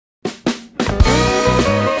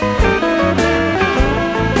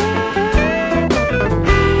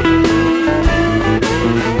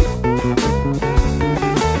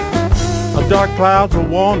dark clouds are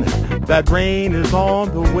warning that rain is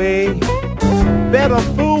on the way. Bet a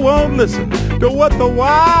fool won't listen to what the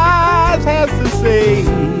wise has to say.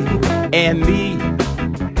 And me,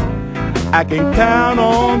 I can count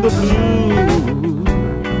on the blues.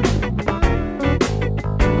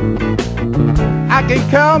 I can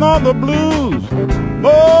count on the blues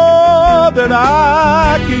more than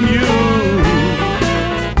I can use.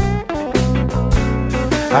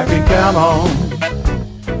 I can count on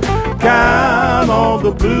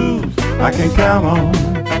the blues. I can count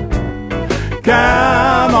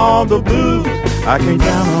on the blues. I can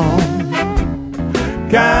count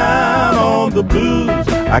on the blues.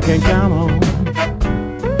 I can count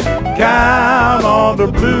on the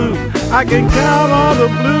blues. I can count on the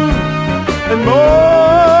blues and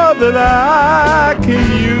more than I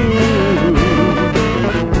can use.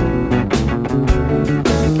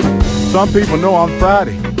 Some people know on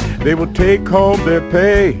Friday they will take home their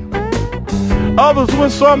pay. Others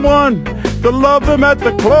with someone to love them at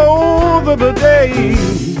the close of the day.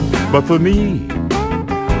 But for me,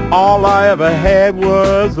 all I ever had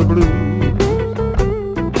was the blues.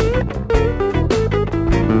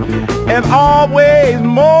 And always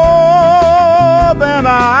more than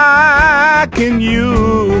I can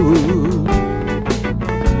use.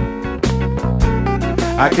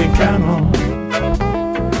 I can count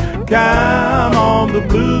on the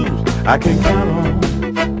blues. I can count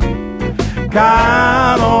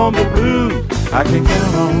on the blues. I can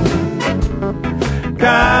count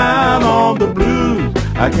on the blues.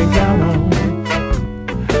 I can count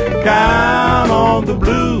on the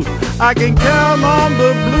blues. I can count on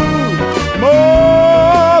the blues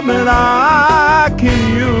more than I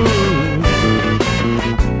can use.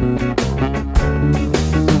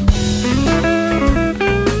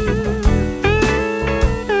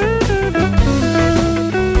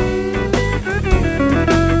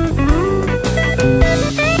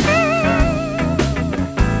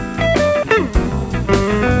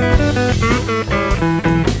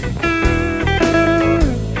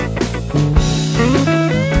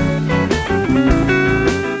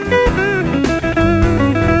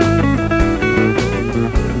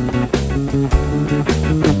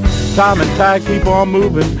 Time and tide keep on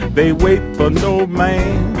moving, they wait for no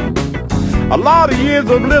man. A lot of years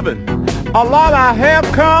of living, a lot I have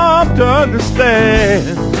come to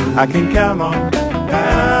understand. I can count on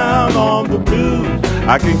the blues.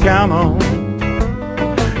 I can count on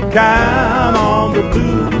the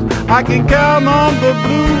blues. I can count on the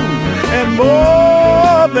blues and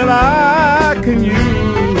more than I can use.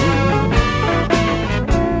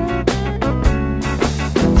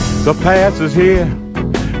 The past is here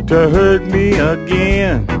to hurt me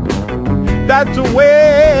again. That's the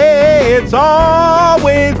way it's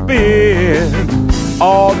always been.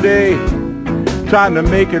 All day trying to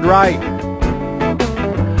make it right,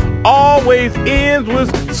 always ends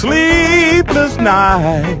with sleepless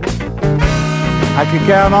nights. I can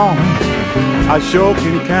count on, I sure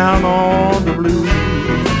can count on the blues.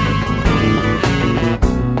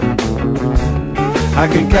 I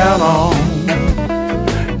can count on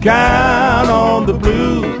the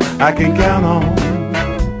blues. I can count on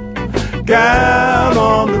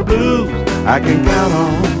the blues. I can count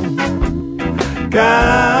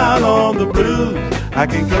on the blues. I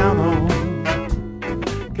can count on